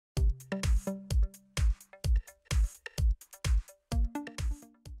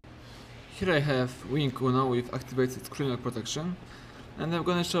Here I have Wing Uno with activated screen lock protection, and I'm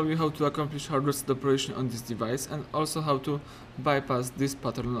gonna show you how to accomplish hard reset operation on this device and also how to bypass this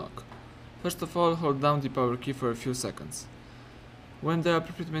pattern lock. First of all, hold down the power key for a few seconds. When the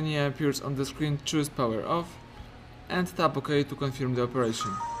appropriate menu appears on the screen, choose power off and tap OK to confirm the operation.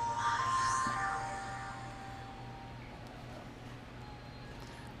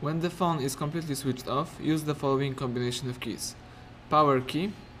 When the phone is completely switched off, use the following combination of keys: power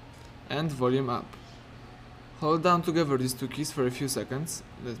key and volume up. Hold down together these two keys for a few seconds.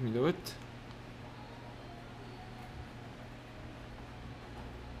 Let me do it.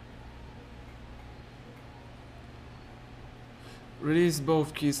 Release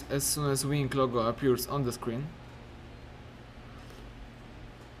both keys as soon as Wing logo appears on the screen.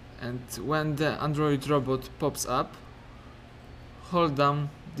 And when the Android robot pops up, hold down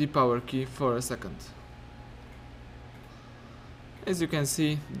the power key for a second. As you can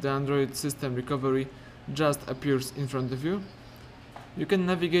see, the Android system recovery just appears in front of you. You can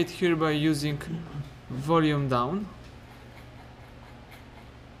navigate here by using volume down,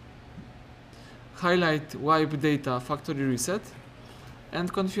 highlight wipe data factory reset,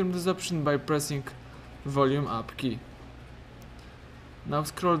 and confirm this option by pressing volume up key. Now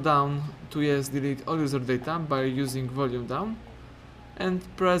scroll down to yes delete all user data by using volume down and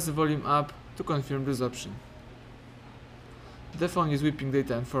press volume up to confirm this option. The phone is whipping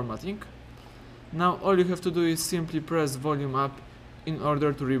data and formatting. Now all you have to do is simply press volume up in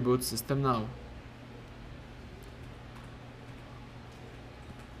order to reboot system now.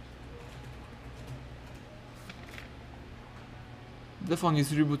 The phone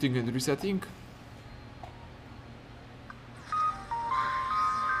is rebooting and resetting.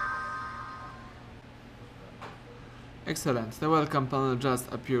 Excellent, the welcome panel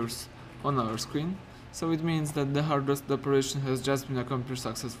just appears on our screen, so it means that the hard reset operation has just been accomplished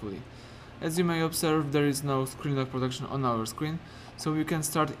successfully. As you may observe, there is no screen lock protection on our screen, so we can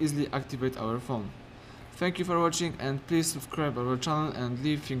start easily activate our phone. Thank you for watching, and please subscribe our channel and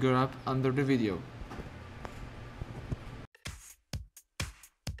leave finger up under the video.